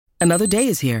Another day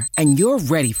is here, and you're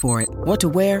ready for it. What to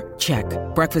wear? Check.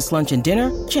 Breakfast, lunch, and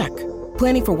dinner? Check.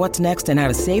 Planning for what's next and how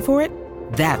to save for it?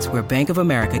 That's where Bank of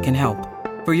America can help.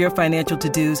 For your financial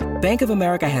to-dos, Bank of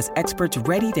America has experts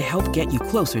ready to help get you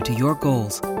closer to your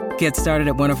goals. Get started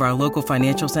at one of our local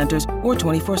financial centers or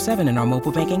 24/7 in our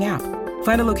mobile banking app.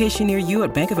 Find a location near you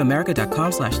at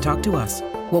bankofamerica.com/talktous.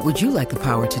 What would you like the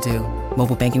power to do?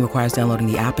 Mobile banking requires downloading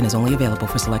the app and is only available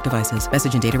for select devices.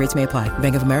 Message and data rates may apply.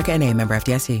 Bank of America N.A., member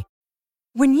FDIC.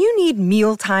 When you need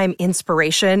mealtime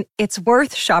inspiration, it's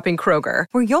worth shopping Kroger,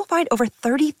 where you'll find over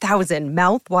 30,000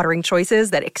 mouth-watering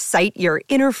choices that excite your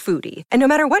inner foodie. And no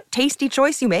matter what tasty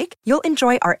choice you make, you'll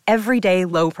enjoy our everyday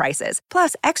low prices,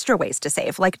 plus extra ways to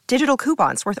save, like digital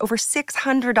coupons worth over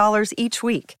 $600 each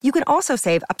week. You can also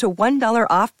save up to $1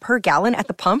 off per gallon at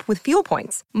the pump with fuel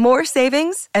points. More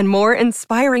savings and more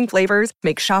inspiring flavors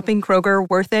make shopping Kroger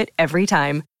worth it every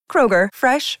time. Kroger,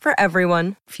 fresh for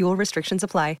everyone. Fuel restrictions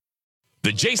apply.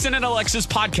 The Jason and Alexis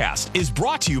podcast is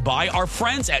brought to you by our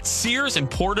friends at Sears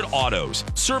Imported Autos,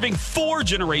 serving 4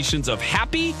 generations of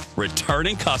happy,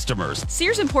 returning customers.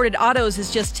 Sears Imported Autos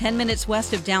is just 10 minutes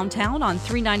west of downtown on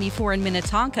 394 in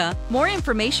Minnetonka. More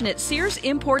information at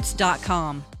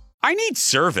SearsImports.com. I need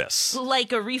service.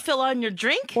 Like a refill on your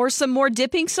drink? Or some more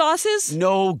dipping sauces?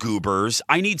 No, goobers.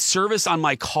 I need service on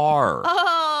my car.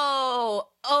 Oh,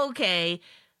 okay.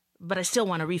 But I still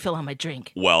want a refill on my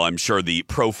drink. Well, I'm sure the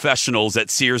professionals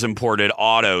at Sears Imported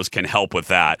Autos can help with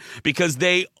that because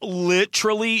they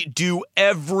literally do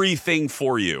everything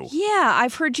for you. Yeah,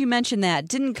 I've heard you mention that.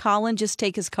 Didn't Colin just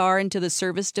take his car into the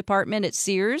service department at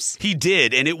Sears? He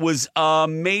did, and it was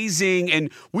amazing.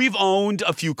 And we've owned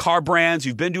a few car brands.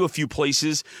 We've been to a few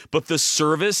places, but the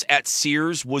service at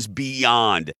Sears was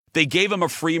beyond. They gave him a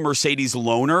free Mercedes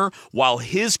loaner while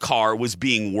his car was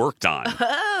being worked on.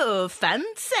 Oh,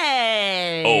 fancy.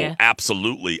 Oh,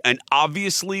 absolutely. And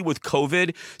obviously with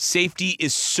COVID, safety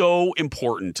is so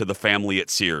important to the family at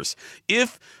Sears.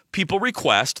 If people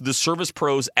request, the service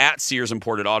pros at Sears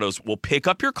Imported Autos will pick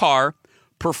up your car,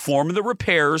 perform the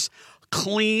repairs,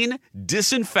 clean,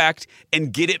 disinfect,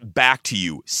 and get it back to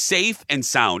you safe and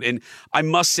sound. And I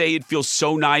must say, it feels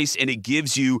so nice, and it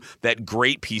gives you that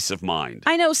great peace of mind.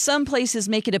 I know some places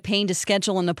make it a pain to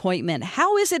schedule an appointment.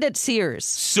 How is it at Sears?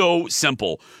 So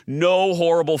simple. No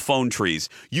horrible phone trees.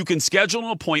 You can schedule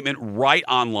an appointment right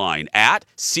online at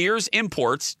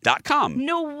SearsImports.com.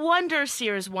 No wonder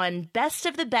Sears won Best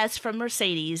of the Best from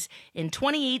Mercedes in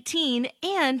 2018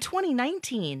 and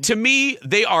 2019. To me,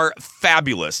 they are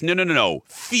fabulous. No.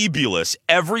 Fabulous.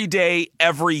 Every day,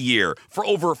 every year. For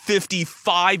over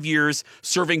 55 years,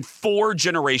 serving 4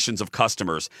 generations of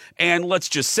customers. And let's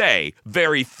just say,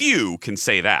 very few can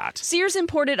say that. Sears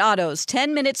Imported Autos,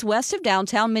 10 minutes west of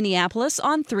downtown Minneapolis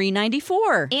on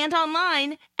 394. And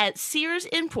online at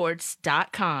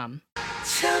SearsImports.com.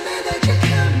 Tell me that you're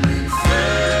coming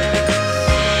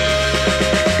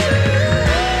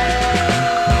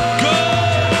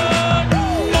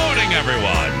Good morning,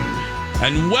 everyone.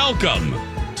 And welcome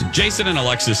to Jason and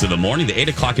Alexis in the morning, the 8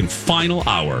 o'clock and final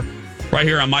hour. Right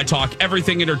here on My Talk,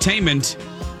 Everything Entertainment.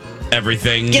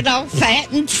 Everything. Get all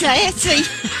fat and sassy.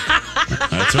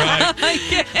 That's right.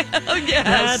 Oh,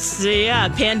 yes.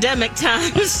 That's, pandemic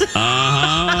times.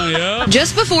 Yeah.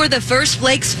 Just before the first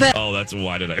flakes fell. Oh, that's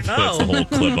why did I? That's the whole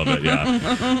clip of it, yeah.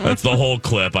 That's the whole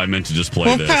clip. I meant to just play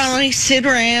We'll this. probably sit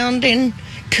around and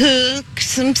cook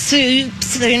some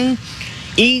soups and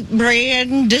eat bread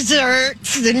and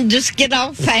desserts and just get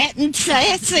all fat and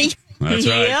sassy. That's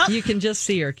right. Yep. You can just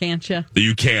see her, can't you?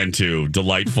 You can too.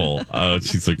 Delightful. Oh,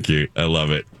 she's so cute. I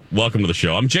love it. Welcome to the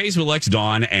show. I'm Jace with Lex,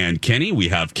 Dawn, and Kenny. We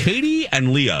have Katie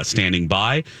and Leah standing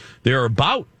by. They're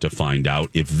about to find out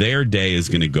if their day is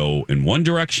going to go in one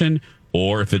direction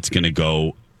or if it's going to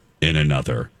go in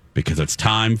another. Because it's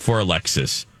time for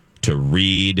Alexis to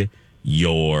read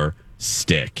your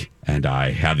stick. And I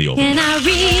have the opening. Can I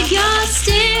read your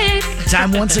stick?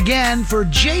 Time once again for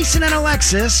Jason and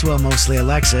Alexis, well, mostly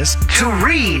Alexis, to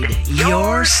read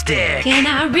your stick. Can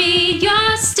I read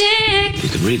your stick? You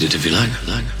can read it if you like.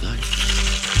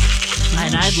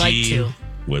 And I'd like She to.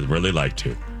 would really like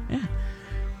to. Yeah.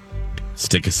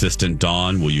 Stick assistant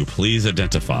Dawn, will you please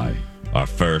identify our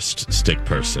first stick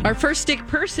person? Our first stick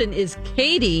person is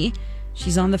Katie.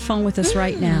 She's on the phone with us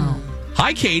right now.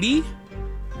 Hi, Katie.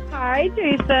 Hi,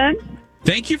 Jason.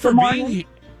 Thank you for being here.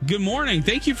 Good morning.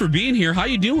 Thank you for being here. How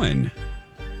you doing?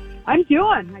 I'm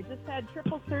doing. I just had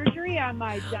triple surgery on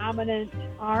my dominant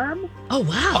arm. Oh,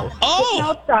 wow. Sitting Oh,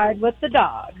 outside with the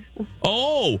dog.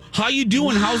 how you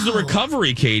doing? How's the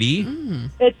recovery, Katie?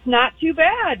 It's not too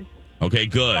bad. Okay,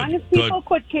 good. As long as Good. people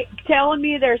quit telling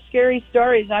me their scary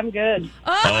stories, I'm good.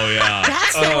 Oh, yeah.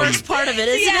 That's the worst part of it,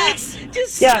 isn't it?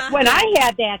 Just Yeah, when I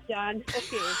had that done.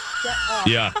 Okay.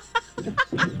 Yeah.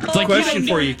 It's like question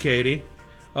for you, Katie.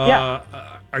 Yeah.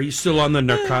 Are you still on the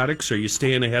narcotics? Are you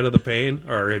staying ahead of the pain,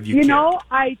 or have you? You know,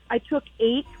 I took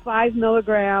 8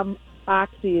 5-milligram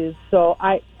oxys, so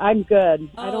I'm good.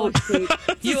 I don't take.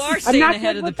 You are I'm staying not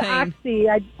ahead good of the with the pain.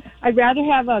 oxy. I'd rather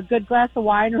have a good glass of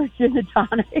wine or a gin and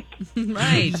tonic.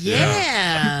 Right.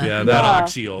 Yeah, that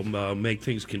oxy will make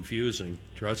things confusing.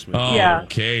 Trust me. Oh, Yeah.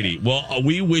 Katie. Well,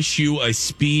 we wish you a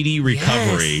speedy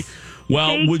recovery. Well,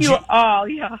 Thank would you. Oh,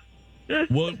 yeah.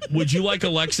 would you like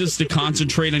Alexis to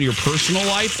concentrate on your personal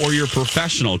life or your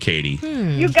professional, Katie?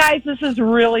 You guys, this is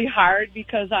really hard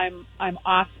because I'm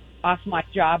off my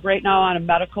job right now on a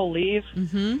medical leave,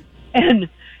 and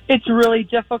it's really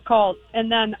difficult.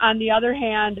 And then on the other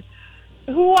hand,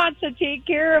 who wants to take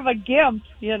care of a gimp?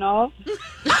 You know.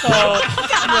 So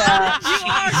yeah.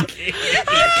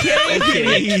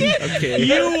 Okay.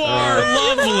 You are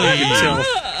lovely.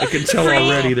 I can tell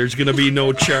already. There's going to be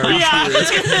no charge here.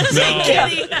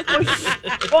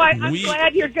 Well, I'm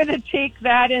glad you're going to take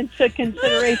that into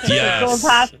consideration. Yes. Those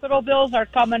hospital bills are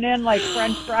coming in like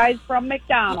French fries from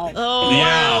McDonald's.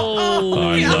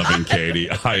 I'm loving Katie.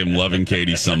 I am loving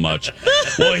Katie so much.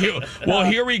 Well,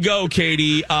 here we go,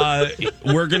 Katie.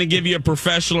 We're going to give you a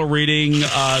professional reading.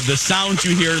 The sound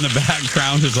you hear in the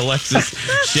background is Alexis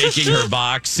shaking her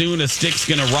box. Soon a stick's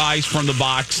going to rise from the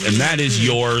box, and that is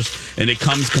yours. And it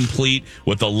comes complete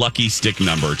with a lucky stick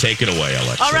number. Take it away,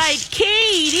 Alexis. All right,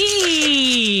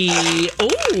 Katie.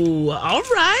 Oh, all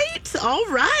right.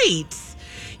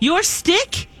 Your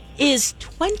stick is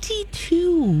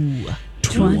 22.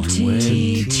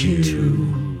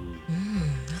 22.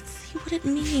 Let's see what it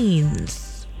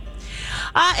means.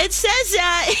 It says,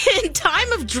 in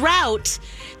time of drought,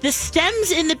 the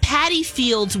stems in the paddy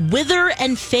fields wither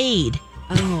and fade.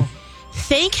 Oh.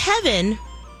 Thank heaven,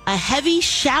 a heavy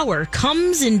shower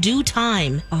comes in due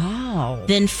time. Oh.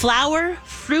 Then flower,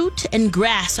 fruit, and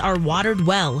grass are watered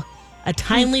well. A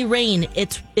timely rain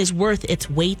is worth its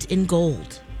weight in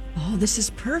gold. Oh, this is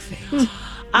perfect.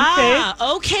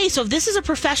 Okay. So this is a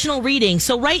professional reading.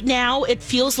 So right now it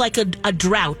feels like a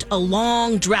drought, a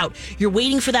long drought. You're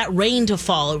waiting for that rain to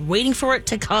fall, waiting for it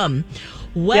to come.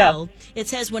 Well, It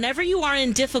says whenever you are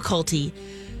in difficulty,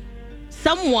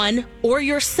 someone or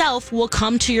yourself will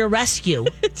come to your rescue.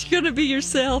 It's going to be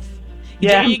yourself.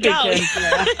 There you go.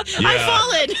 Yeah. I've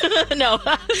fallen. No.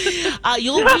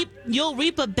 You'll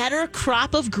reap a better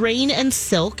crop of grain and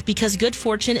silk because good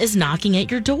fortune is knocking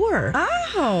at your door.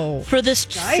 Oh. For the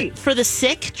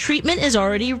sick, treatment is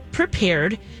already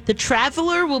prepared. The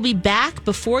traveler will be back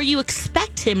before you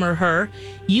expect him or her.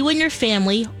 You and your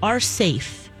family are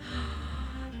safe.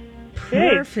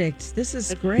 Perfect. This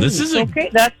is great. This is Okay,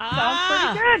 that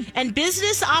sounds pretty good. And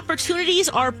business opportunities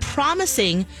are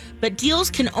promising, but deals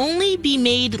can only be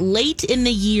made late in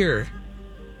the year.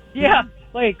 Yeah,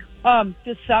 like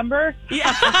December.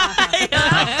 Yeah.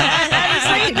 That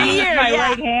was late in the year. My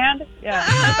right hand. Yeah.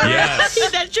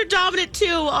 Yes. That's your dominant too.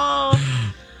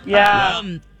 Oh. Yeah.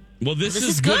 Well, this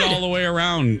is good all the way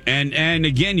around. And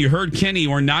again, you heard Kenny,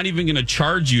 we're not even going to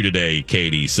charge you today,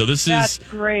 Katie. So That's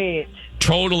great.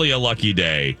 totally a lucky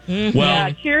day. Mm-hmm. Well,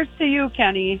 Yeah, cheers to you,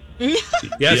 Kenny.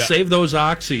 Yeah, save those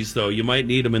oxys, though. You might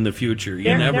need them in the future.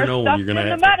 You never know when you're going to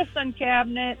have in the medicine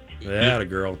cabinet. That a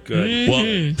girl. Good.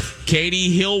 well, Katie,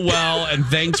 heal well, and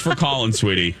thanks for calling,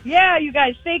 sweetie. Yeah, you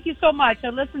guys, thank you so much. I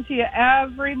listen to you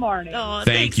every morning. Oh,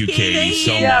 Thank you, Katie,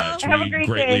 so Yeah, much. have a We great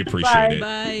greatly day. appreciate Bye. it.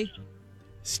 Bye.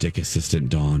 Stick Assistant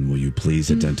Dawn, will you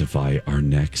please identify our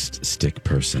next stick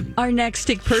person? Our next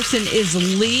stick person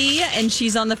is Lee, and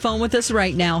she's on the phone with us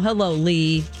right now. Hello,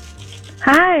 Lee.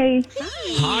 Hi.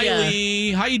 Hi,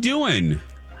 Lee. How you doing?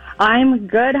 I'm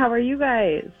good. How are you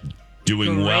guys?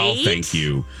 Doing well, Great. thank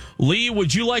you. Lee,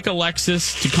 would you like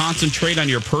Alexis to concentrate on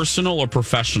your personal or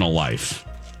professional life?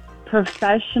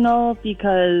 Professional,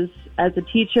 because as a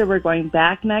teacher, we're going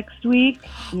back next week.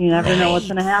 You never know what's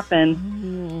going to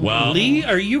happen. Well, Lee,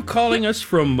 are you calling us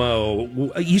from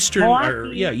Eastern?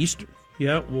 Milwaukee. Eastern.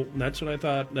 Yeah, well, that's what I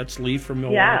thought. That's Lee from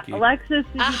Yeah. Milwaukee. Alexis,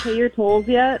 did you pay your tolls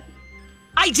yet?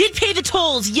 I did pay the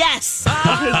tolls, yes.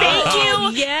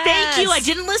 Thank you. yes. Thank you. I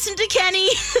didn't listen to Kenny.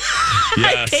 I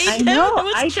Yes. paid I him. know. I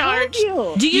was I charged.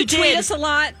 told you. Do you You tweet did. us a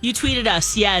lot? You tweeted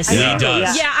us, yes. Yeah, he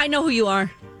does. Yeah, I know who you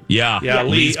are. Yeah, Yeah, Lee.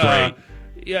 Lee's great.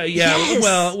 Yeah. Yes.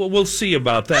 Well, we'll see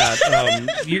about that.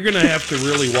 You're going to have to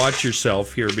really watch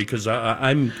yourself here because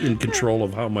I'm in control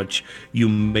of how much you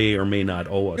may or may not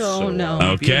owe us. Oh, no.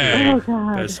 Okay. Oh,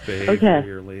 God. Best behavior Okay.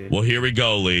 here, Lee. Well, here we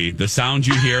go, Lee. The sound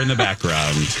you hear in the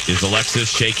background is Alexis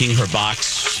shaking her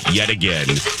box yet again.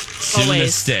 Soon the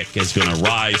Always. stick is going to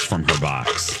rise from her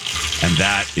box. And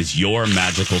that is your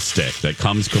magical stick that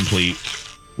comes complete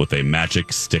with a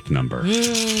magic stick number.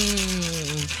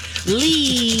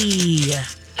 Lee.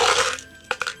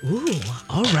 Ooh,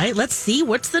 all right. Let's see.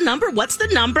 What's the number?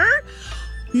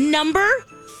 Number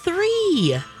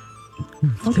 3.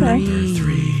 Okay. Number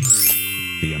 3.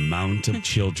 The amount of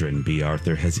children B.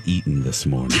 Arthur has eaten this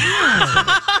morning.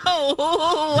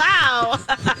 Oh, wow.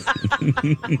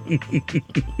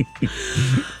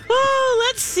 Oh,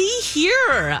 let's see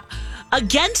here.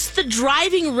 Against the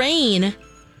driving rain,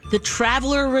 the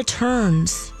traveler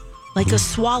returns like a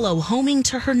swallow homing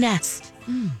to her nest.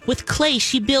 With clay,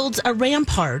 she builds a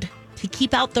rampart to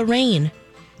keep out the rain.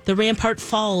 The rampart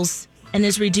falls and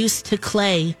is reduced to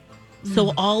clay,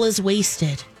 so all is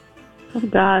wasted. Oh,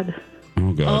 God.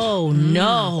 Oh, God. Oh,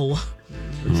 no.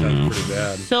 That sounds pretty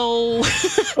bad. So,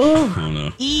 Oh,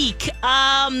 no. eek.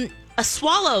 A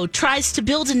swallow tries to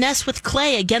build a nest with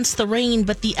clay against the rain,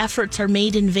 but the efforts are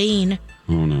made in vain.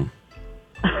 Oh, no.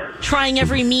 Trying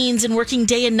every means and working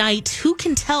day and night, who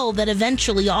can tell that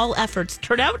eventually all efforts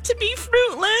turn out to be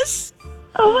fruitless?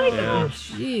 Oh, my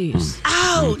gosh. Jeez.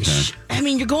 Ouch. I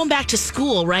mean, you're going back to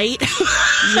school, right?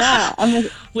 Yeah, I'm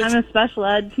a special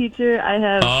ed teacher. I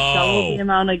have double the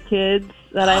amount of kids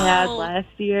that I had last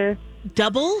year.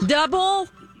 Double?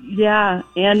 Yeah,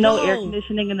 and no Whoa. air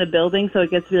conditioning in the building, so it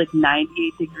gets to be like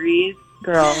 98 degrees.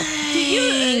 Girl.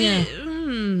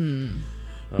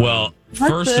 Well,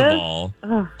 first of all,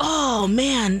 Oh,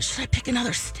 man. Should I pick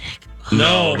another stick?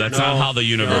 no, that's not how the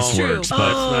universe true. works. But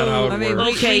That's not how it I mean,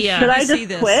 works. Okay, yeah. Should I see just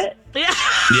this. quit? Yeah.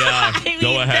 yeah, I mean,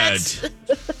 go ahead.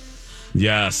 that's-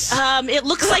 Yes. It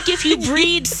looks like if you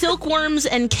breed silkworms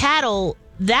and cattle,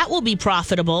 that will be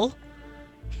profitable.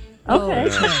 Okay.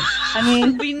 I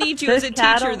mean, We need you there's as a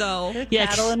cattle- teacher, though. There's Yeah.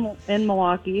 cattle in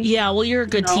Milwaukee. Yeah, well, you're a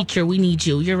good teacher. We need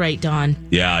you. You're right, Dawn.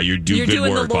 Yeah, you do You're good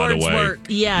doing work, the by the Lord's way. work.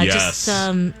 Yeah, Yes. just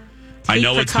I take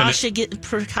know it's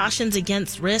precautions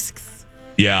against risks.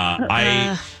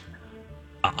 Yeah,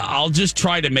 I'll just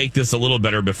try to make this a little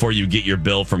better before you get your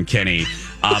bill from Kenny.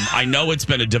 I know it's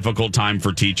been a difficult time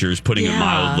for teachers, putting it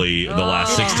mildly, the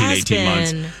last 16, has 18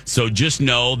 months. been. So just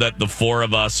know that the four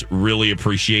of us really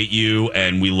appreciate you,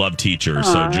 and we love teachers.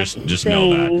 So just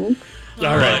know that.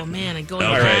 All right. Oh, man, I'm going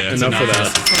Okay, back. that's enough of that. I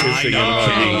You're thinking know, about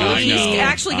being I He's know,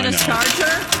 actually going I to know. charge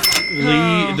her?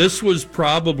 Lee, this was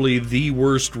probably the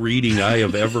worst reading I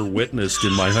have ever witnessed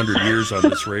in my 100 years on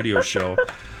this radio show.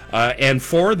 And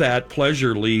for that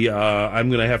pleasure, Lee, I'm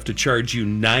going to have to charge you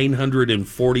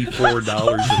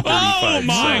 $944.35. Oh,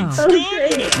 my Yeah.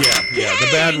 The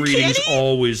bad readings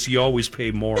you always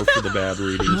pay more for the bad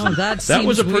readings. Oh, that that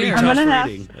was a seems pretty weird. tough I'm gonna have-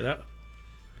 reading.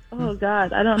 Oh,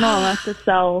 God. I don't know. I'll have to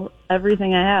sell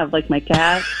everything I have, like my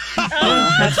cat.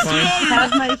 That's fine. Have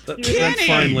my That's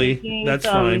fine, Lee. That's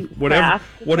fine.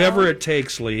 Whatever it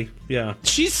takes, Lee. Yeah.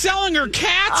 She's selling her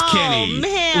cats, Oh, Kenny.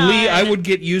 man. Lee, I would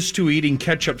get used to eating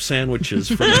ketchup sandwiches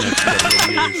for the next couple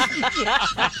of years.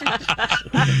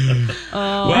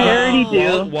 I already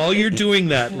do. While you're doing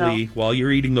that, No. Lee, while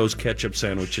you're eating those ketchup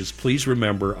sandwiches, please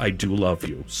remember I do love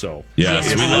you. So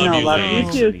Yes, we I love know, you, love Lee.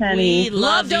 you too, Kenny. We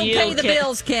Love don't you, pay the Ken-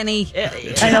 bills, Kenny.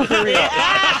 I know for real.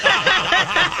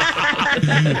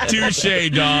 Touche,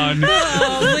 Dawn.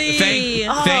 Oh, Lee.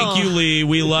 Thank you, Lee.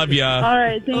 We love you. All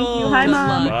right, thank you. Hi,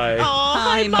 Mom. bye.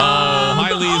 Hi, Oh,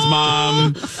 hi, Lee's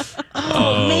mom.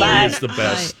 Oh, man. Bye. She's the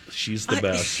best. She's the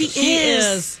best. She She is.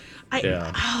 is.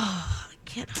 Yeah. I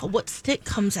can't. What stick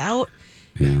comes out?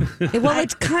 Well,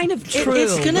 it's kind of true.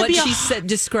 It's gonna what be she said,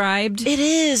 described. It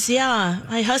is, yeah.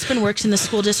 My husband works in the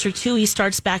school district too. He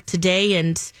starts back today,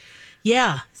 and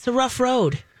yeah, it's a rough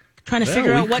road. Trying to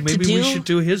figure out what to do. Maybe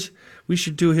we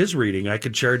should do his reading. I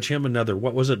could charge him another.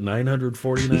 What was it?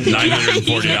 $949.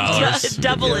 $940.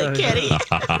 Double it, Kenny.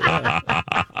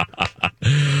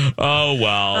 Oh,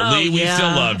 well. Lee, we yeah. still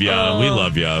love you. We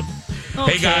love you.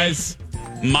 Okay. Hey, guys.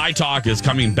 My Talk is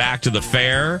coming back to the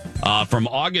fair from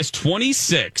August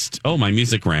 26th. Oh, my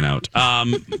music ran out.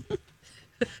 Hold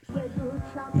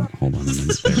on a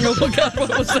minute. Oh, God,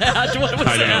 what was that? What was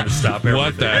I that? know. Stop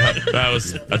What the heck? That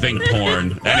was, I think,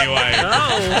 porn. Anyway.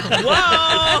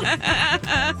 Whoa!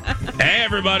 Hey,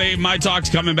 everybody. My Talk's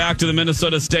coming back to the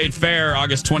Minnesota State Fair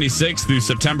August 26th through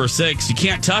September 6th. You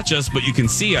can't touch us, but you can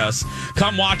see us.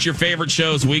 Come watch your favorite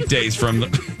shows weekdays from the...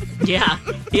 Yeah.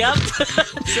 Yep.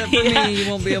 Except for me, you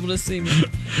won't be able to see me.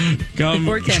 Come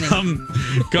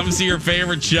Kenny. see your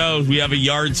favorite show. We have a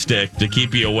yardstick to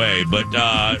keep you away. But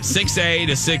 6A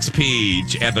to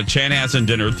 6P at the Chanhassen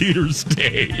Dinner Theater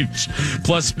stage.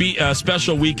 Plus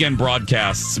special weekend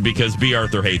broadcasts because B.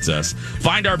 Arthur hates us.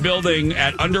 Find our building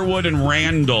at Underwood and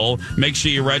Randall. Make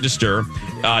sure you register.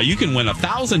 You can win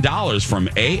 $1,000 from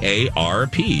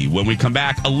AARP. When we come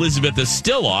back, Elizabeth is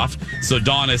still off, so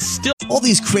Dawn is still... All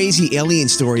these crazy alien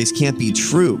stories can't be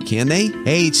true, can they?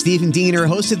 Hey, it's Stephen Diener,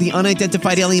 host of the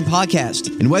Unidentified Alien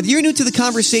Podcast. And whether you're new to the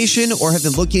conversation or have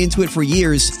been looking into it for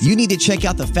years, you need to check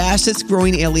out the fastest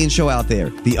growing alien show out there,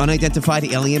 the Unidentified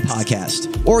Alien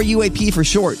Podcast, or UAP for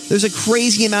short. There's a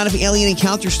crazy amount of alien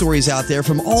encounter stories out there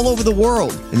from all over the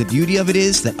world. And the beauty of it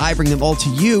is that I bring them all to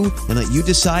you and let you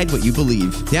decide what you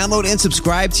believe. Download and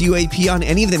subscribe to UAP on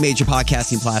any of the major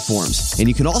podcasting platforms. And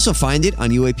you can also find it on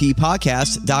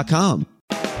UAPpodcast.com.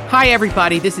 Hi,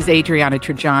 everybody. This is Adriana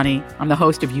Trajani. I'm the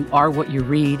host of You Are What You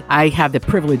Read. I have the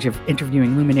privilege of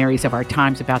interviewing luminaries of our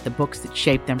times about the books that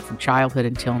shaped them from childhood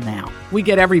until now. We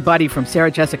get everybody from Sarah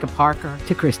Jessica Parker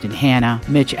to Kristen Hanna,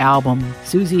 Mitch Albom,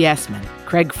 Susie Essman,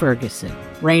 Craig Ferguson,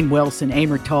 Rainn Wilson,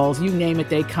 Amor Tolls, you name it,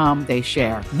 they come, they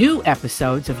share. New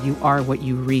episodes of You Are What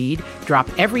You Read drop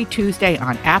every Tuesday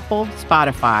on Apple,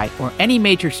 Spotify, or any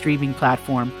major streaming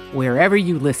platform wherever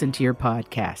you listen to your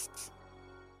podcasts.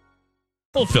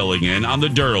 Filling in on the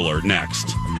Dirt Alert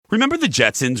next. Remember the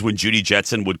Jetsons when Judy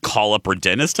Jetson would call up her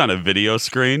dentist on a video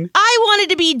screen? I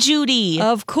wanted to be Judy.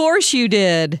 Of course you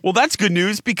did. Well, that's good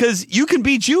news because you can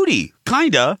be Judy,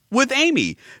 kinda, with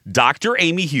Amy. Dr.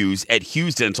 Amy Hughes at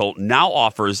Hughes Dental now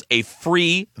offers a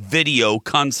free video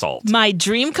consult. My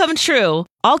dream come true.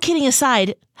 All kidding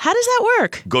aside, how does that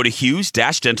work? Go to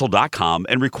hughes-dental.com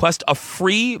and request a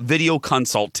free video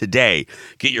consult today.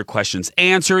 Get your questions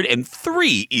answered in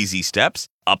 3 easy steps.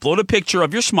 Upload a picture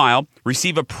of your smile,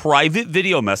 receive a private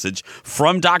video message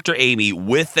from Dr. Amy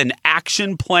with an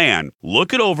action plan.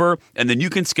 Look it over, and then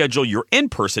you can schedule your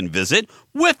in-person visit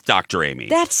with Dr. Amy.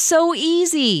 That's so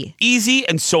easy. Easy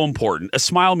and so important. A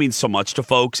smile means so much to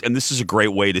folks, and this is a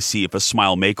great way to see if a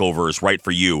smile makeover is right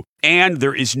for you. And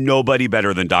there is nobody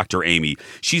better than Dr. Amy.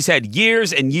 She's had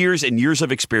years and years and years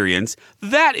of experience.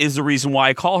 That is the reason why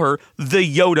I call her the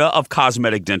Yoda of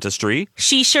cosmetic dentistry.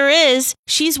 She sure is.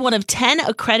 She's one of 10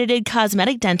 accredited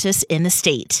cosmetic dentists in the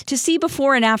state. To see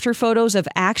before and after photos of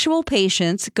actual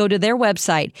patients, go to their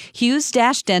website,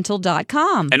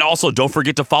 hughes-dental.com. And also, don't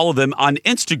forget to follow them on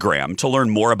Instagram to learn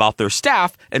more about their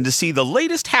staff and to see the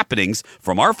latest happenings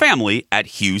from our family at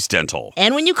Hughes Dental.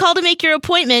 And when you call to make your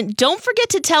appointment, don't forget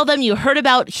to tell them you heard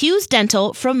about Hughes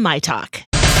Dental from My Talk.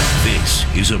 This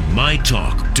is a My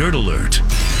Talk Dirt Alert.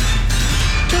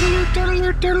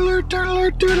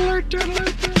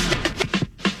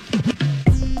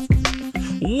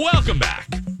 Welcome back.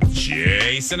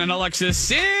 Jason and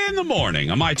Alexis in the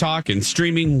morning on My Talk and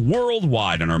streaming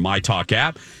worldwide on our My Talk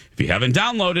app. If you haven't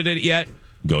downloaded it yet,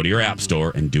 go to your app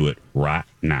store and do it right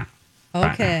now.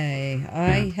 Okay.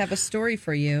 I have a story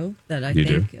for you that I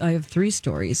think I have 3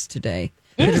 stories today.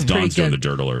 It's Dawn's doing the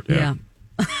Dirt Alert. Yeah.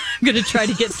 I'm going to try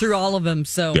to get through all of them.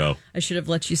 So Go. I should have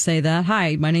let you say that.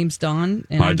 Hi, my name's Dawn,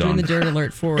 and Hi, I'm doing Dawn. the Dirt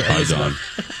Alert for Hi, Elizabeth.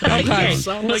 Dawn. Okay,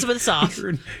 Sound Elizabeth's off. you're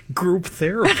in group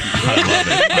therapy. I love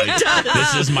it.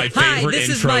 This is my favorite this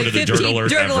is intro my to the Dirt 15th Alert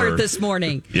Dirt ever. Alert this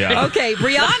morning. Yeah. Okay,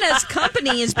 Rihanna's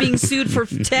company is being sued for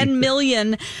 $10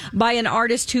 million by an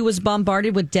artist who was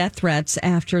bombarded with death threats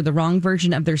after the wrong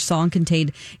version of their song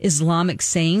contained Islamic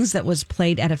sayings that was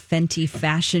played at a Fenty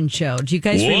fashion show. Do you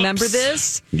guys Whoops. remember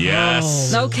this?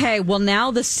 Yes. Okay, well, now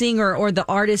the singer or the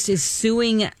artist is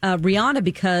suing Rihanna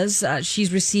because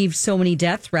she's received so many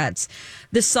death threats.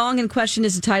 The song in question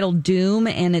is entitled Doom,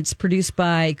 and it's produced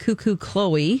by Cuckoo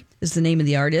Chloe, is the name of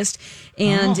the artist.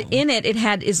 And in it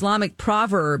had Islamic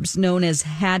proverbs known as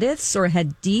hadiths or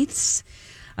hadiths.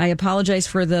 I apologize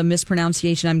for the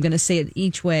mispronunciation. I'm going to say it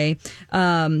each way.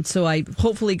 So I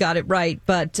hopefully got it right.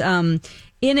 But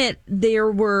in it, there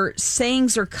were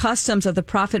sayings or customs of the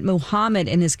Prophet Muhammad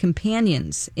and his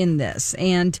companions in this.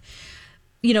 And,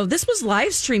 you know, this was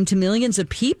live streamed to millions of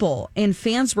people, and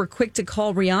fans were quick to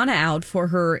call Rihanna out for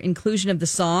her inclusion of the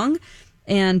song.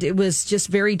 And it was just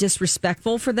very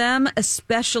disrespectful for them,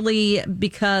 especially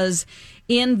because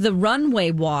in the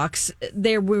runway walks,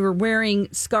 we were wearing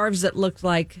scarves that looked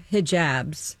like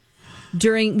hijabs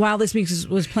while this music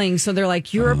was playing. So they're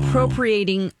like, you're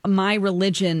appropriating my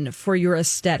religion for your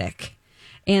aesthetic.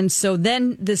 And so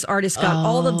then this artist got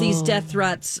all of these death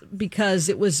threats because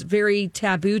it was very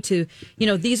taboo to,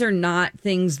 these are not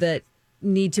things that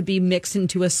need to be mixed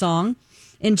into a song.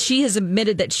 And she has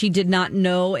admitted that she did not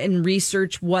know and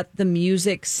research what the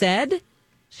music said.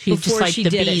 She just liked she the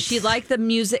did it. beats. She liked the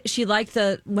music. She liked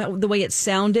the way it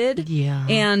sounded. Yeah.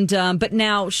 And but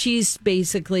now she's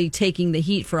basically taking the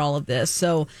heat for all of this.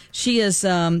 So she is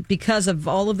because of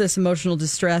all of this emotional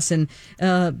distress and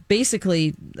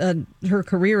basically her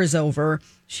career is over.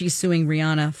 She's suing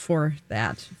Rihanna for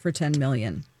 $10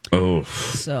 million. Oh.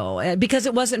 So because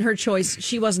it wasn't her choice,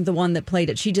 she wasn't the one that played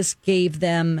it. She just gave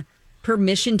them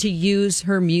permission to use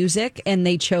her music, and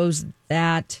they chose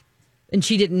that. And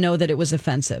she didn't know that it was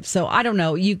offensive. So I don't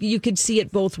know. You could see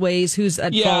it both ways. Who's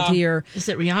at fault here? Is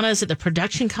it Rihanna? Is it the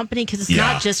production company? Because it's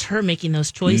not just her making those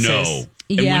choices. No.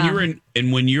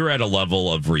 And when you're at a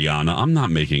level of Rihanna, I'm not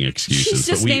making excuses. She's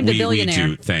just named a billionaire.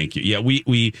 We do, thank you.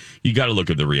 Yeah, you got to look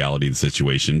at the reality of the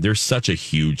situation. There's such a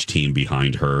huge team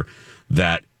behind her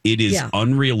that it is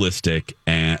unrealistic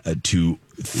to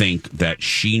think that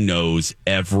she knows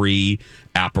every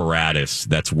apparatus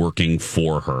that's working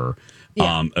for her.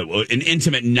 Yeah. An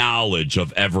intimate knowledge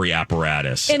of every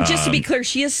apparatus. And just to be clear,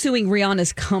 she is suing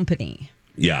Rihanna's company.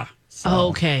 Yeah. So,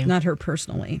 okay. Not her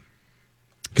personally.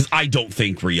 Because I don't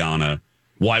think Rihanna,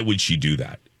 why would she do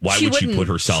that? Why would she put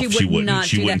herself? She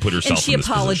wouldn't put herself. And she in this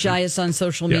apologized position. on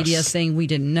social media saying we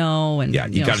didn't know. And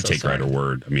you got to take her at her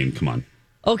word. I mean, come on.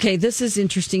 Okay, this is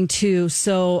interesting too.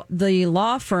 So the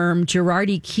law firm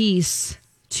Girardi Keese,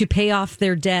 to pay off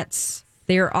their debts,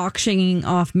 they are auctioning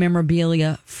off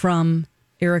memorabilia from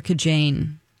Erica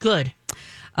Jane. Good.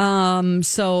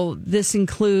 So this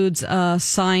includes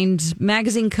signed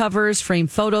magazine covers,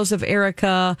 framed photos of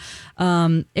Erica.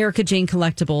 Erica Jane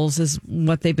Collectibles is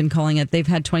what they've been calling it. They've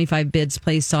had 25 bids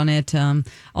placed on it.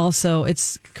 Also,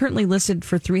 it's currently listed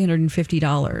for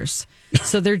 $350.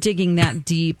 So they're digging that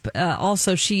deep.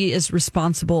 Also, she is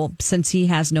responsible, since he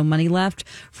has no money left,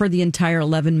 for the entire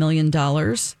 $11 million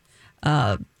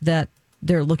that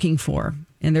they're looking for,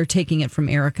 and they're taking it from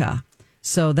Erica.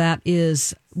 So that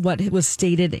is what was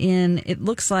stated it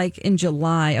looks like in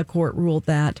July, a court ruled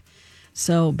that.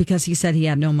 So because he said he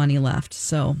had no money left.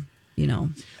 So,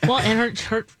 Well, and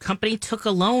her company took a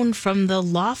loan from the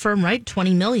law firm, right?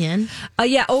 $20 million.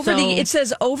 Yeah, it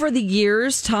says over the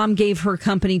years, Tom gave her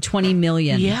company $20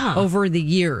 million. Yeah. Over the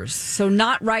years. So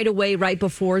not right away, right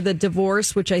before the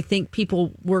divorce, which I think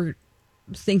people were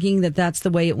thinking that that's the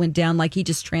way it went down, like he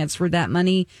just transferred that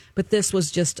money, but this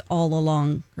was just all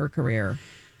along her career.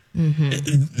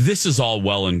 This is all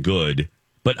well and good,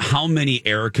 but how many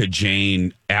Erica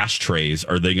Jane ashtrays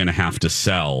are they going to have to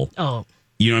sell? Oh,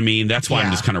 you know what I mean? That's why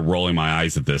I'm just kind of rolling my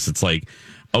eyes at this. It's like,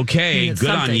 okay, good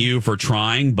on you for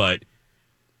trying, but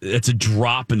it's a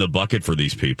drop in the bucket for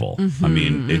these people. I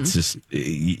mean, it's just,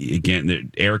 again,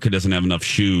 Erica doesn't have enough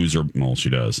shoes, well, she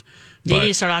does. They need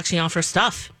to start auctioning off her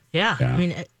stuff. Yeah. I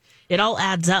mean, it all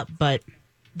adds up, but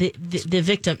the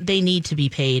victim, they need to be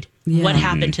paid. Yeah. What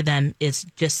happened to them is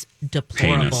just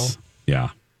deplorable. Heinous.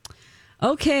 Yeah.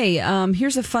 Okay,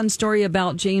 here's a fun story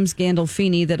about James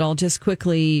Gandolfini that I'll just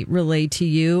quickly relay to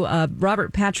you.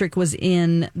 Robert Patrick was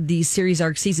in the series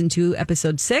arc season 2,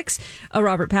 episode 6.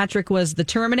 Robert Patrick was the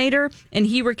Terminator, and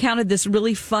he recounted this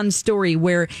really fun story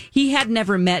where he had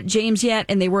never met James yet,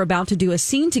 and they were about to do a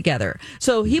scene together.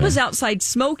 So he was outside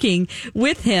smoking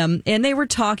with him, and they were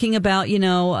talking about,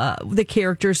 the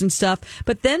characters and stuff.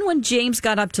 But then when James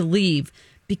got up to leave,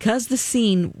 because the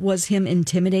scene was him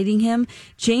intimidating him,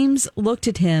 James looked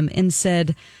at him and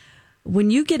said, when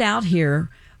you get out here,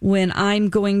 when I'm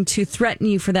going to threaten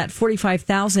you for that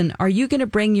 $45,000, are you going to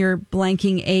bring your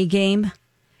blanking A game?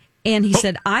 And he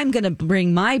said, I'm going to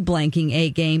bring my blanking A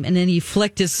game. And then he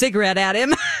flicked his cigarette at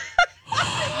him.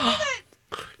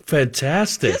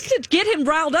 Fantastic. Just to get him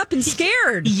riled up and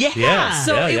scared. Yeah.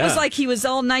 So it was like he was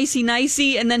all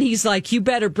nicey, and then he's like, you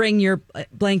better bring your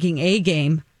blanking A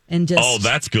game. And just,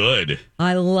 that's good.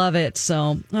 I love it.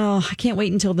 So, I can't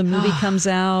wait until the movie comes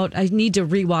out. I need to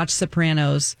rewatch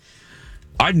Sopranos.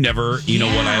 I've never, you know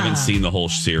what? I haven't seen the whole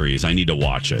series. I need to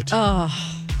watch it. Oh,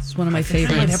 it's one of my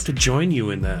favorites. I might have to join you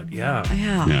in that. Yeah.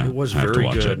 It was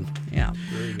very good. Yeah.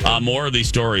 More of these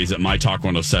stories at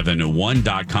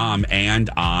mytalk1071.com and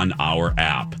on our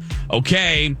app.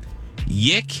 Okay.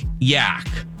 Yik Yak.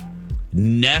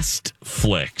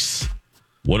 Nestflix.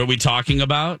 What are we talking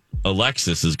about?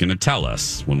 Alexis is going to tell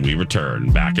us when we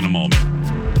return. Back in a moment.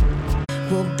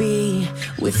 We'll be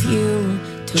with you.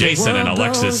 Jason and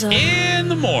Alexis in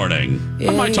the morning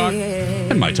on My Talk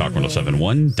and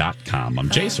MyTalk1071.com. I'm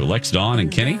Jason, Lex, Dawn,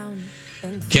 and Kenny.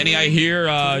 Kenny, I hear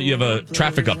you have a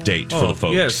traffic update for the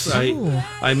folks. Yes,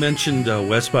 I mentioned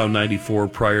westbound 94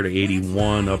 prior to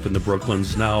 81 up in the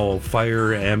Brooklands. Now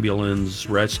fire, ambulance,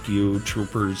 rescue,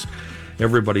 troopers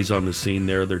everybody's on the scene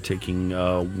there. They're taking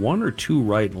 1 or 2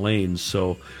 right lanes,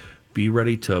 so be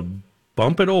ready to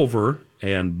bump it over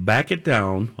and back it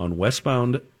down on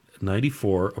westbound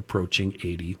 94 approaching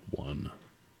 81.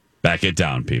 Back it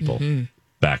down, people. Mm-hmm.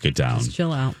 Back it down. Just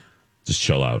chill out. Just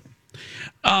chill out.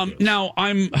 Now,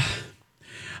 I'm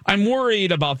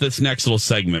worried about this next little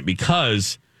segment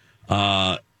because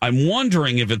I'm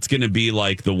wondering if it's going to be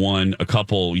like the one a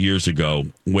couple years ago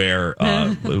where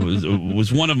it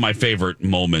was one of my favorite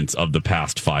moments of the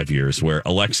past 5 years where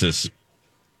Alexis,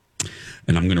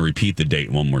 and I'm going to repeat the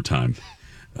date one more time.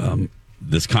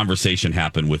 This conversation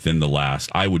happened within the last,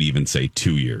 I would even say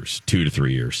 2 to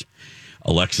 3 years.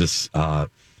 Alexis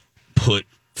put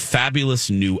fabulous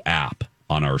new app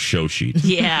on our show sheet.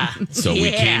 Yeah. So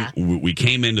we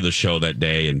came into the show that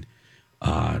day, and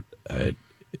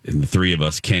the three of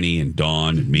us, Kenny and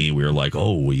Dawn and me, we were like,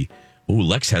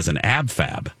 Lex has an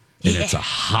AbFab. And it's a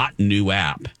hot new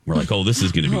app. We're like, this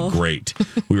is going to be great.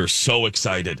 We were so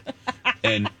excited.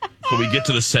 And so we get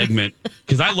to the segment,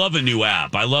 because I love a new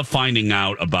app. I love finding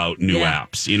out about new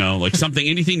apps, like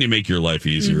anything to make your life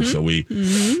easier.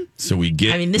 Mm-hmm. So we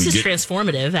get. I mean, this is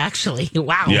transformative, actually.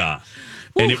 Wow. Yeah.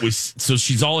 And it was, so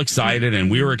she's all excited,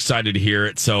 and we were excited to hear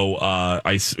it. So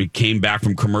I came back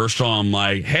from commercial. I'm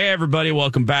like, hey, everybody,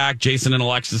 welcome back. Jason and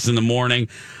Alexis in the morning.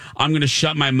 I'm going to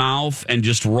shut my mouth and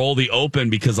just roll the open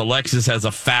because Alexis has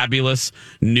a fabulous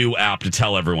new app to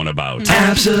tell everyone about.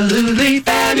 Absolutely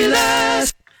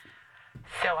fabulous.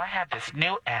 So I have this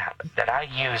new app that I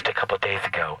used a couple of days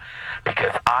ago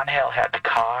because Angel had the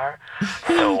car,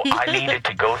 so I needed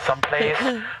to go someplace.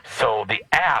 So the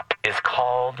app is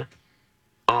called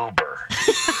Uber.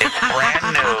 It's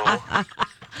brand new.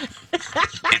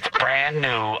 It's brand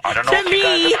new. I don't know if you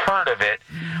guys have heard of it,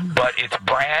 but it's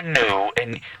brand new,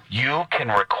 and you can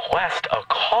request a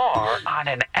car on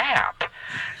an app.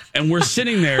 And we're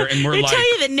sitting there, and we're they like...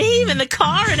 tell you the name and the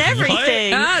car and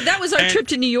everything. That was our trip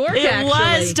to New York, It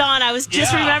was, Dawn. I was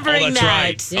just remembering that.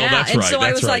 Right. Yeah, that's and right. so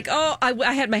I was right. like,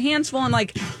 I had my hands full. I'm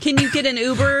like, can you get an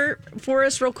Uber for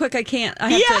us real quick? I can't. I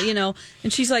have to,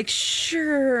 And she's like,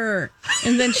 sure.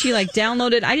 And then she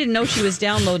downloaded. I didn't know she was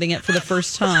downloading it for the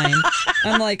first time.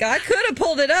 I'm like, I could have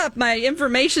pulled it up. My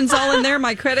information's all in there.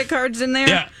 My credit card's in there.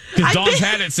 Yeah, because Dawn's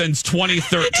had it since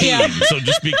 2013, so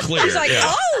just be clear. She's like,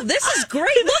 this is great.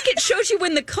 Look, it shows you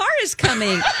when the car is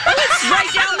coming. Oh, it's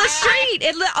right down the street.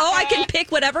 I can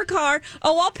pick whatever car.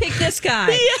 Oh, I'll pick this guy.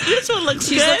 Yeah, this one looks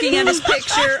She's good. looking at his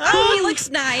picture. Oh, he looks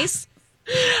nice.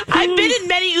 I've been in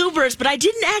many Ubers, but I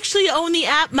didn't actually own the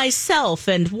app myself.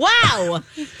 And wow,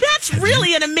 that's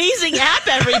really an amazing app,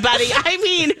 everybody. I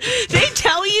mean, they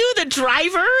tell you the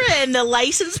driver and the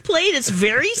license plate. It's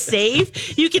very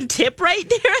safe. You can tip right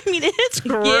there. I mean, it's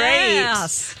great.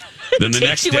 Yes. Then the Takes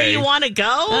next you day, where you want to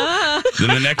go. Then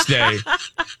the next day,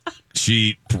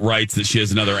 she writes that she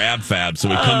has another AbFab. So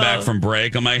we come back from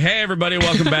break. I'm like, hey, everybody,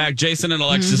 welcome back. Jason and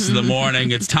Alexis in the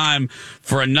morning. It's time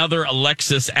for another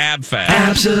Alexis AbFab.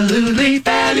 Absolutely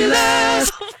fabulous.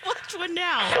 Which one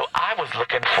now? So I was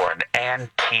looking for an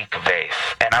antique vase,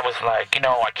 and I was like,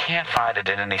 I can't find it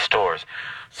in any stores.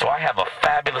 So I have a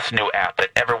fabulous new app that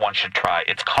everyone should try.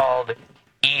 It's called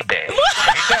eBay.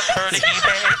 Have you guys heard of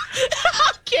eBay?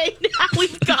 Okay, now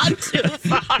we've gone too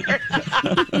far.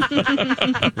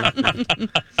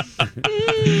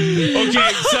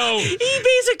 Okay, so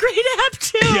eBay's a great app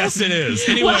too. Yes, it is.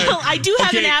 Anyway, well, I do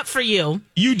have an app for you.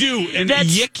 You do, and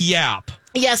Yik Yap.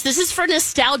 Yes, this is for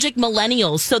nostalgic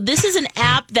millennials. So this is an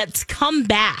app that's come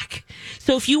back.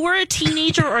 So if you were a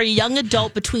teenager or a young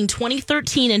adult between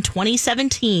 2013 and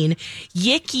 2017,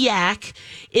 Yik Yak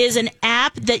is an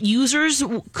app that users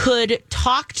could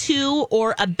talk to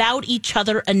or about each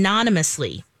other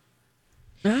anonymously.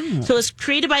 Oh. So it's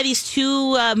created by these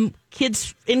two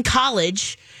kids in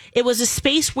college. It was a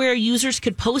space where users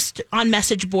could post on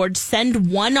message boards,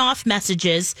 send one-off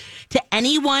messages to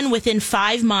anyone within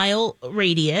 5-mile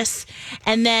radius.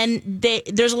 And then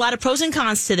there's a lot of pros and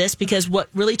cons to this because what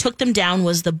really took them down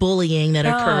was the bullying that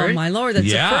occurred. Oh, my Lord. That's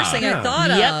the first thing I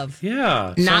thought of.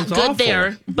 Yeah. Not good awful.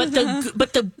 there. But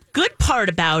the good part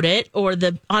about it, or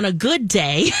on a good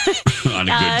day, on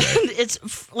a good day.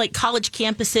 It's like college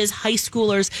campuses, high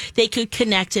schoolers, they could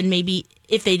connect and maybe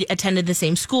if they attended the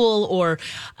same school or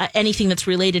anything that's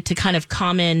related to kind of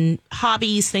common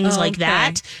hobbies, things like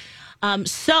that.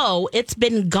 So it's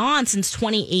been gone since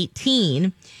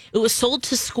 2018. It was sold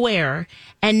to Square,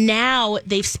 and now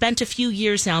they've spent a few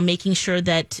years now making sure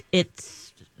that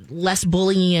it's less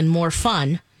bullying and more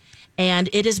fun. And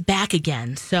it is back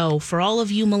again. So for all of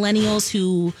you millennials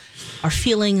who are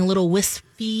feeling a little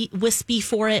wispy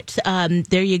for it,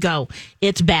 there you go.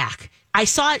 It's back. I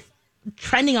saw it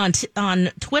trending on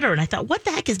Twitter, and I thought, what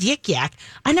the heck is Yik Yak?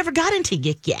 I never got into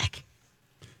Yik Yak.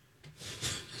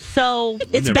 So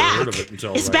it's never back. heard of it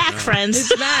until It's right back, now. friends.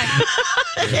 It's back.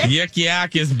 Yik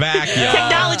Yak is back, y'all.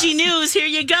 Technology news. Here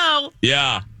you go.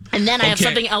 Yeah. And then I have Okay.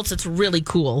 something else that's really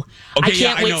cool. Okay, I can't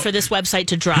yeah, I wait know. for this website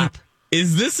to drop.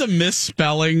 Is this a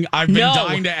misspelling? I've been No.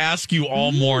 dying to ask you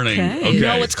all morning. Okay.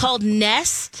 No, it's called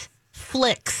Nest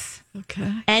Flix.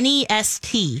 Okay.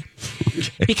 N-E-S-T.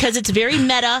 Because it's very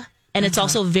meta and it's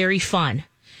also very fun.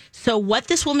 So what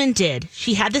this woman did,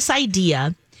 she had this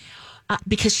idea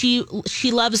because she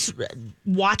loves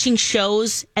watching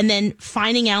shows and then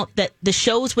finding out that the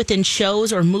shows within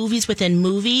shows or movies within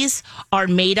movies are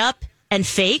made up and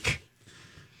fake.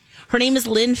 Her name is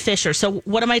Lynn Fisher. So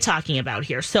what am I talking about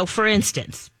here? So for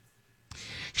instance,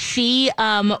 she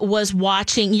was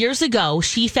watching years ago.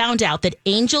 She found out that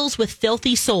Angels with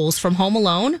Filthy Souls from Home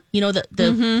Alone, you know,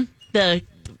 the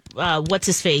what's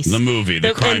his face? The movie,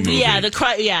 the crime movie.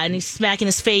 Yeah, and he's smacking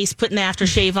his face, putting the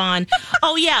aftershave on.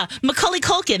 Oh yeah, Macaulay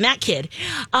Culkin, that kid.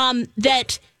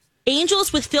 That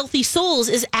Angels with Filthy Souls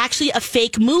is actually a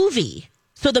fake movie.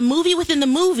 So the movie within the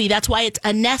movie, that's why it's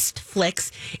a Nest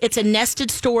Flix. It's a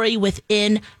nested story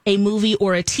within a movie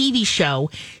or a TV show.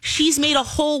 She's made a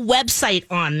whole website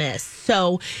on this.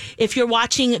 So if you're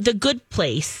watching The Good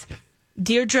Place,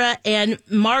 Deirdre and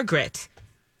Margaret,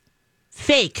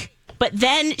 fake. But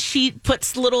then she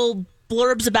puts little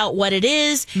blurbs about what it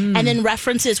is and then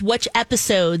references which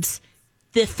episodes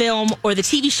the film or the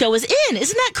TV show is in.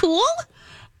 Isn't that cool?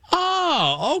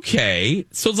 Oh, okay.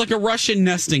 So it's like a Russian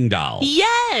nesting doll.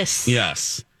 Yes.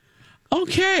 Yes.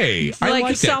 Okay. I Like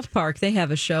like South Park, they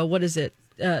have a show. What is it?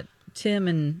 Tim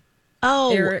and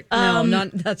Oh, Eric. No,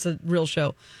 not that's a real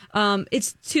show.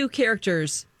 It's two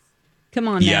characters. Come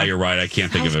on, Yeah, now. you're right. I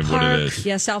can't think of it what it is.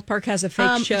 Yeah, South Park has a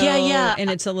fake show. yeah. and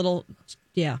it's a little.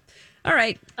 Yeah. All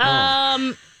right.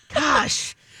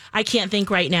 Gosh, I can't think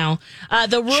right now.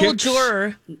 The Rural Chicks.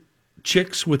 Juror.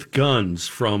 Chicks with Guns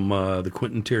from the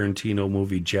Quentin Tarantino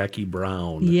movie Jackie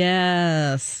Brown.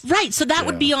 Yes. Right, so that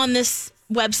would be on this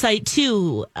website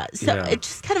too. It's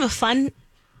just kind of a fun,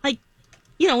 like,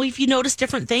 you know, if you notice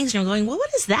different things, you're going, well, what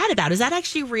is that about? Is that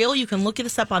actually real? You can look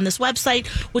this up on this website,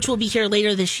 which will be here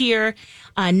later this year,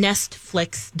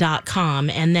 nestflix.com,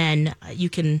 and then you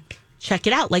can check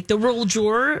it out. Like The Rural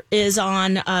Juror is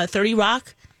on 30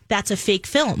 Rock. That's a fake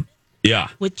film. Yeah.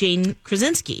 With Jane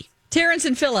Krasinski. Terrence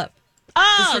and Phillip.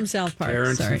 Oh, It's from South Park.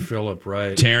 Terrence Sorry. and Phillip,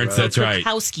 right? Terrence, that's right.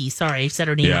 Kowski. Sorry, I said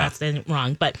her name Yeah. last name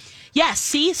wrong. But yes,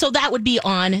 see, so that would be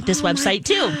on this website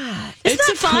too. Isn't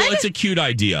that fun? It's a cute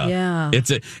idea. Yeah.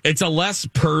 It's a less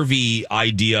pervy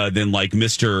idea than like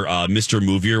Mr.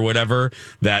 Movie or whatever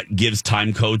that gives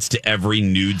time codes to every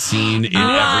nude scene in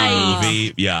Right. every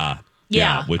movie. Yeah.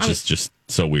 Yeah. Which is just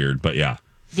so weird. But yeah.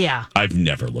 Yeah. I've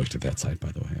never looked at that site,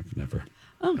 by the way. I've never.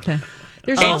 Okay.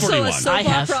 There's Oh, also 41. a soap I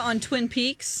have. opera on Twin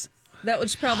Peaks. That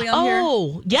was probably on here.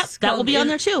 Oh, yep, It's that will called be on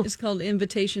there too. It's called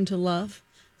Invitation to Love.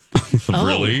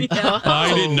 Really?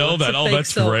 I didn't know that. It's a Oh, fake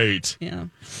that's soap. great. Yeah.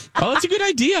 Oh, that's a good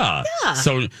idea. Yeah.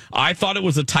 So I thought it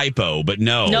was a typo, but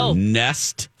no.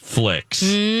 Nest Flix.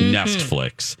 Nest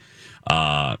Flix.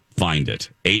 Find it.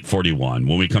 8:41.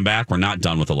 When we come back, we're not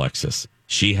done with Alexis.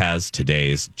 She has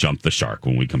today's Jump the Shark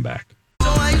when we come back.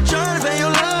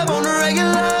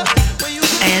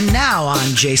 And now on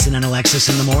Jason and Alexis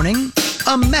in the Morning,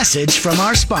 a message from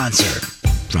our sponsor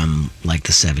from like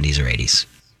the 70s or 80s.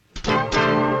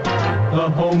 The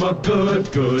home of good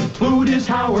food is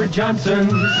Howard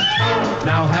Johnson's.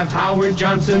 Now have Howard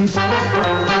Johnson's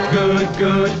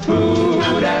good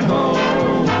food at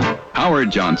home.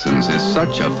 Howard Johnson's is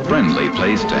such a friendly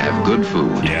place to have good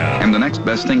food. Yeah. And the next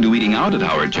best thing to eating out at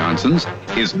Howard Johnson's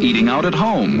is eating out at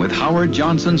home with Howard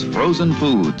Johnson's frozen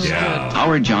foods. Yeah.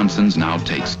 Howard Johnson's now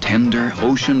takes tender,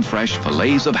 ocean-fresh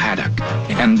fillets of haddock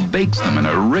and bakes them in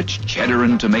a rich cheddar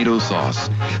and tomato sauce,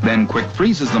 then quick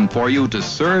freezes them for you to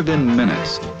serve in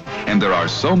minutes. And there are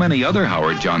so many other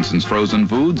Howard Johnson's frozen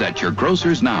foods at your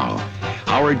grocers now.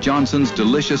 Howard Johnson's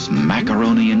delicious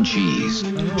macaroni and cheese,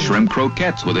 shrimp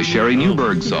croquettes with a Sherry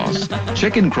Newberg sauce,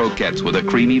 chicken croquettes with a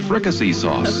creamy fricassee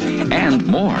sauce, and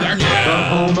more. The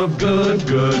home of good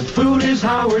food is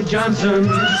Howard Johnson's.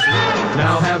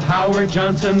 Now have Howard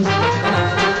Johnson's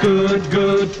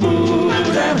good food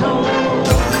at home.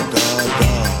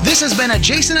 This has been a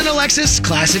Jason and Alexis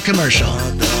classic commercial.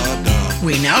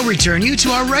 We now return you to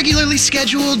our regularly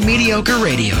scheduled mediocre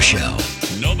radio show.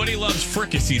 Nobody loves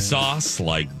fricassee sauce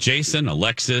like Jason,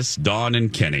 Alexis, Dawn,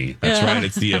 and Kenny. That's right.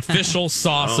 It's the official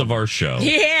sauce of our show.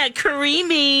 Yeah,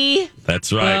 creamy.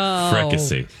 That's right. Oh.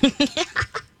 Fricassee. And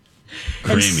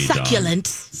Creamy, Dawn. succulent.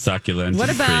 succulent. What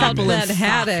and about creamy. that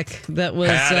haddock that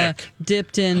was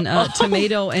dipped in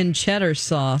tomato and cheddar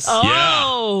sauce?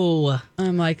 Oh,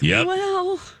 I'm like, Yep.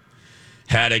 well,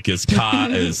 Haddock is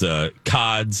cod's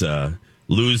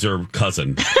loser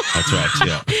cousin. That's right.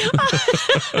 Yeah.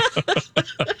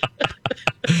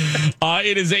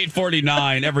 It is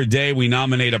 8:49. Every day we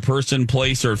nominate a person,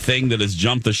 place, or thing that has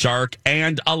jumped the shark,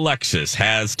 and Alexis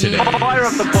has today. Fire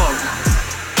up the boat.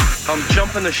 I'm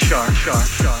jumping the shark.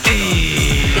 It's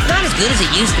not as good as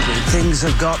it used to be. Things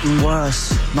have gotten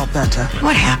worse, not better.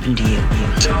 What happened to you?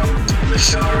 Jump the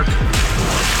shark.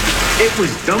 It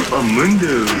was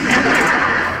Dumpamundo.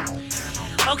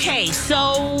 Okay,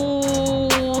 so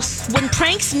when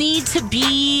pranks need to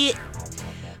be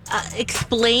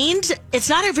explained, it's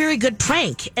not a very good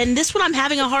prank. And this one I'm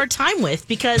having a hard time with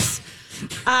because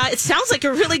it sounds like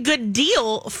a really good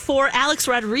deal for Alex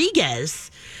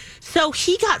Rodriguez. So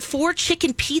he got 4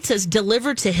 chicken pizzas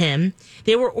delivered to him.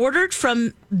 They were ordered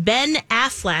from Ben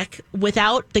Affleck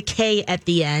without the K at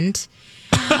the end.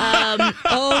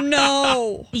 Oh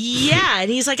no. Yeah, and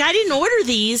he's like, I didn't order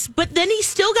these, but then he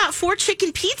still got 4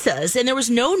 chicken pizzas, and there was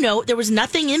no note, there was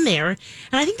nothing in there, and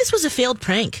I think this was a failed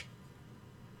prank.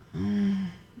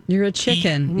 You're a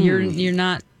chicken. You're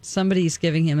not. Somebody's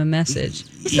giving him a message.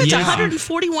 He spent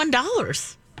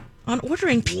 $141 on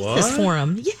ordering pizzas for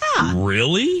him. Yeah,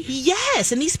 really?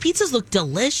 Yes, and these pizzas look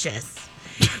delicious.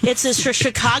 It's a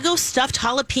Chicago stuffed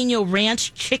jalapeno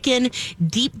ranch chicken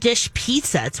deep dish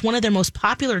pizza. It's one of their most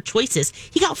popular choices.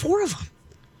 He got 4 of them.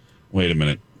 Wait a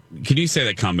minute. Can you say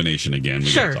that combination again? We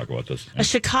Sure. gotta talk about this. A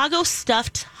Chicago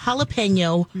stuffed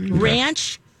jalapeno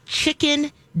ranch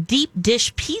chicken deep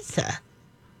dish pizza.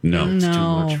 No, it's too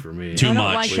much for me. Too I don't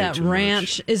much. like that too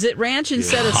ranch. Is it ranch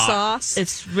instead of sauce?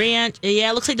 It's ranch. Yeah,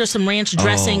 it looks like there's some ranch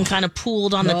dressing kind of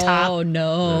pooled on the top. Oh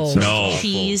no. No.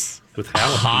 Cheese. With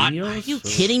jalapenos? Are you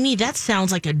kidding me? That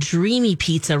sounds like a dreamy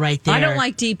pizza right there. I don't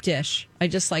like deep dish. I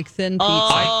just like thin pizza.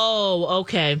 Oh,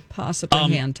 okay. Possibly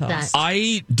hand tossed.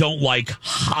 I don't like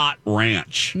hot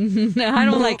ranch. I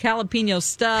don't like jalapeno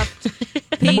stuffed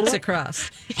pizza crust.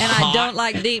 And I don't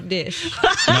like deep dish.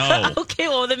 No. Okay,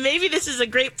 well, then maybe this is a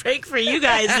great prank for you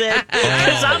guys then.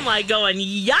 Because I'm like going,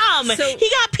 yum. He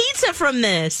got pizza from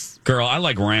this. Girl, I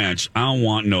like ranch. I don't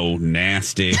want no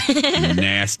nasty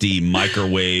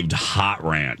microwaved hot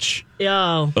ranch.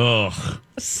 Yo. Ugh.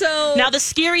 So now the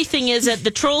scary thing is that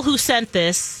the troll who sent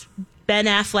this, Ben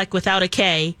Affleck without a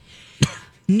K,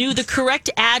 knew the correct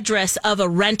address of a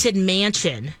rented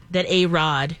mansion that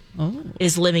A-Rod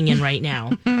is living in right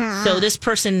now. So this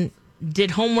person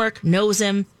did homework, knows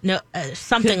him,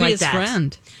 something could be like his that.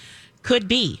 Friend. Could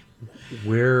be.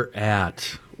 Where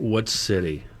at? What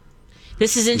city?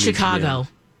 This is in Chicago.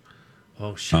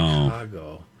 Oh,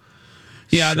 Chicago.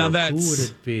 Yeah, so now that's... who would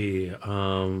it be?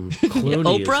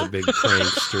 Clooney Oprah? is a big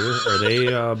prankster. Are they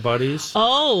buddies?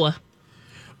 Oh.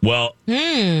 Well,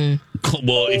 if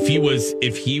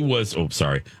he was, oh,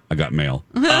 sorry, I got mail.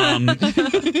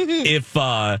 If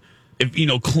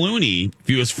Clooney, if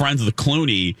he was friends with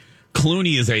Clooney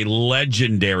is a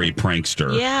legendary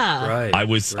prankster. Yeah. Right. I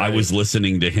was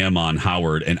listening to him on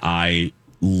Howard, and I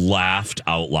laughed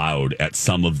out loud at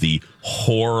some of the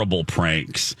horrible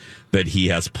pranks that he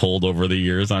has pulled over the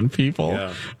years on people.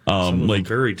 Yeah. Some of them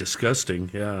very disgusting.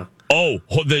 Yeah. Oh,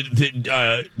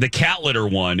 the cat litter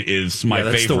one is my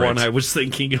favorite. That's the one I was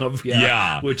thinking of.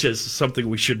 Yeah. Which is something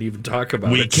we shouldn't even talk about.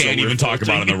 We It's can't so even talk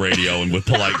about it on the revolting. radio and with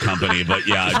polite company, but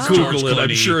yeah, it's Google George it. I'm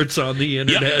Clooney. sure it's on the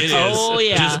internet. Yep, it is. Oh,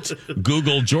 yeah. Just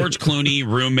Google George Clooney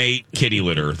roommate kitty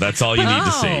litter. That's all you need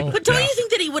to see. But don't you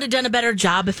think that he would have done a better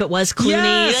job if it was Clooney?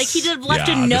 Yes. Like he'd have left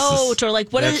Yeah, a this note is- or like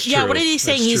what? That's Is, yeah, true. what is he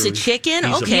saying? That's He's true. a chicken.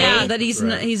 He's a Okay. Yeah, that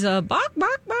he's a bark.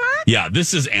 Yeah,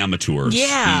 this is amateurs.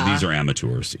 Yeah. These are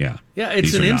amateurs. Yeah. Yeah, it's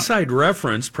These an are not- inside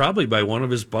reference, probably by one of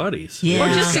his buddies. Yeah.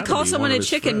 Or just to Gotta call be someone one a of his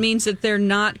chicken friends. means that they're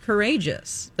not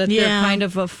courageous. That they're Yeah. kind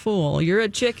of a fool. You're a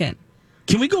chicken.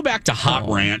 Can we go back to Hot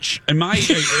Ranch? Am I?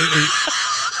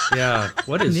 Yeah,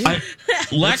 what is Lex?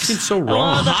 That seems so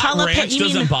wrong. the Hot jalapeno- Ranch you mean-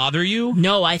 doesn't bother you?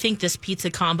 No, I think this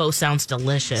pizza combo sounds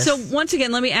delicious. So once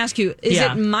again, let me ask you: is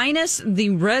Yeah. it minus the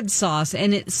red sauce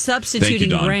and it's substituting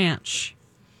Dawn. ranch?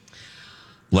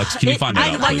 Lex, can you find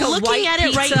that out, I'm please? looking white at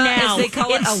it right pizza, now. as they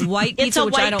call it, a white It's pizza, a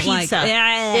which white I don't pizza. like.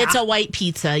 It's a white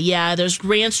pizza. Yeah, there's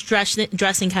ranch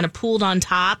dressing kind of pooled on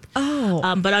top.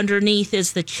 Oh. But underneath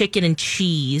is the chicken and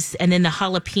cheese, and then the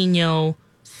jalapeno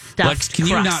stuffed Lex, can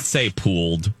you crust. not say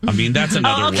pooled? I mean, that's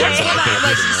another Okay. word. that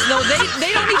I think is- No,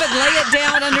 they don't even lay it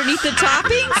down underneath the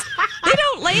toppings. They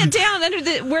don't lay lay it down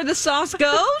under where the sauce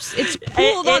goes? It's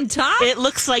pooled on top? It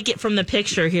looks like it from the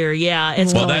picture here. Yeah.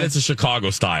 It's that is a Chicago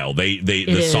style.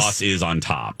 The sauce is on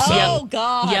top. So. Oh,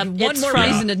 God. Yep, One more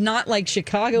reason to not like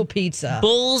Chicago pizza.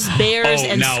 Bulls, Bears,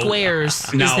 and Squares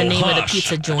is the name of the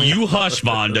pizza joint. You hush,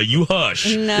 Vonda. You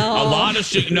hush. No. A lot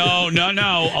of no.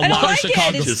 A lot of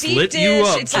Chicago just lit you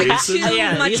up. It's like too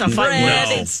much bread.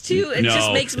 No. It's too. It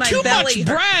just makes my too belly much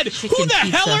bread. Who the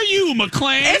hell are you,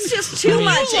 McLean? It's just too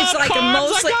much. It's like carbs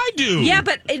mostly. Like I do. Yeah,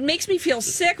 but it makes me feel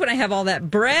sick when I have all that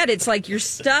bread. It's like you're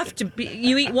stuffed.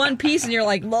 You eat one piece and you're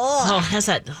like, oh, has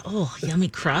that yummy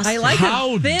crust? I like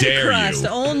a thin crust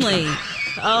only.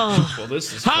 Oh, well,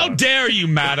 this is how dare you,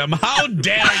 madam? How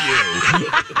dare you?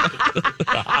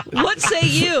 What say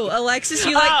you, Alexis?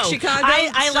 You like Chicago?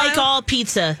 I like all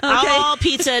pizza. Okay. All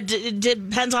pizza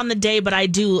depends on the day, but I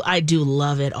do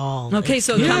love it all. Okay,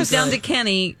 so it comes down to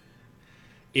Kenny.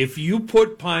 If you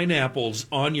put pineapples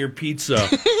on your pizza,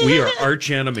 we are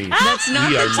arch enemies. That's not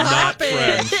we the are topic.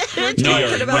 We're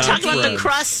talking about the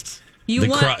crust. You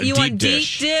want deep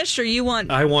dish or you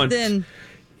want? I want thin.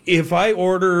 If I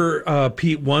order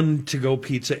one to-go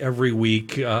pizza every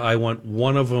week, I want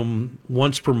one of them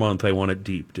once per month. I want a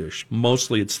deep dish.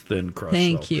 Mostly it's thin crust.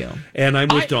 Thank you. And I'm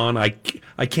with Dawn. I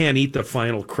can't eat the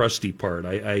final crusty part.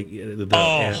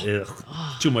 Too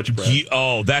much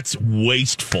bread. That's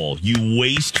wasteful. You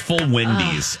wasteful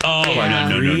Wendy's.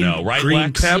 No. Right, green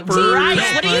Lex? pepper. Right.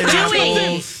 What are you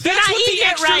doing? You're not eating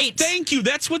it right. Thank you.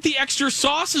 That's what the extra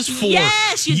sauce is for.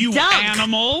 Yes, you dunk.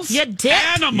 Animals. You dip.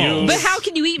 Animals. But how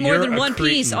can you eat more than one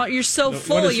piece? You're so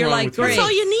full. You're like, great. That's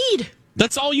all you need.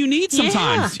 That's all you need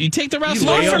sometimes. Yeah. You take the rest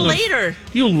more for later.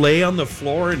 You lay on the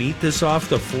floor and eat this off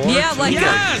the floor? Yeah, like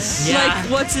yes. Like,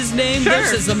 what's his name? Sure.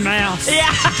 This is a mouse.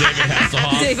 Yeah.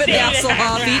 David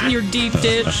Hasselhoff eating your deep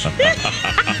dish.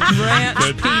 Ranch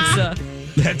pizza.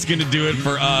 That's going to do it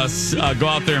for us. Go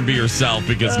out there and be yourself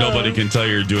because nobody can tell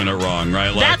you're doing it wrong,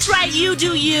 right, Lex? That's right. You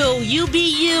do you. You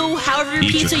be you. However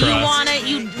Eat pizza your you crust. want it.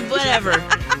 You whatever.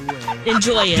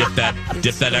 Enjoy it.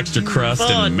 Dip that extra crust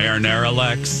in marinara,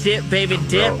 Lex. Dip, baby,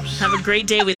 dip. Have a great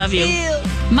day. We love you.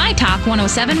 My Talk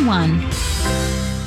 1071.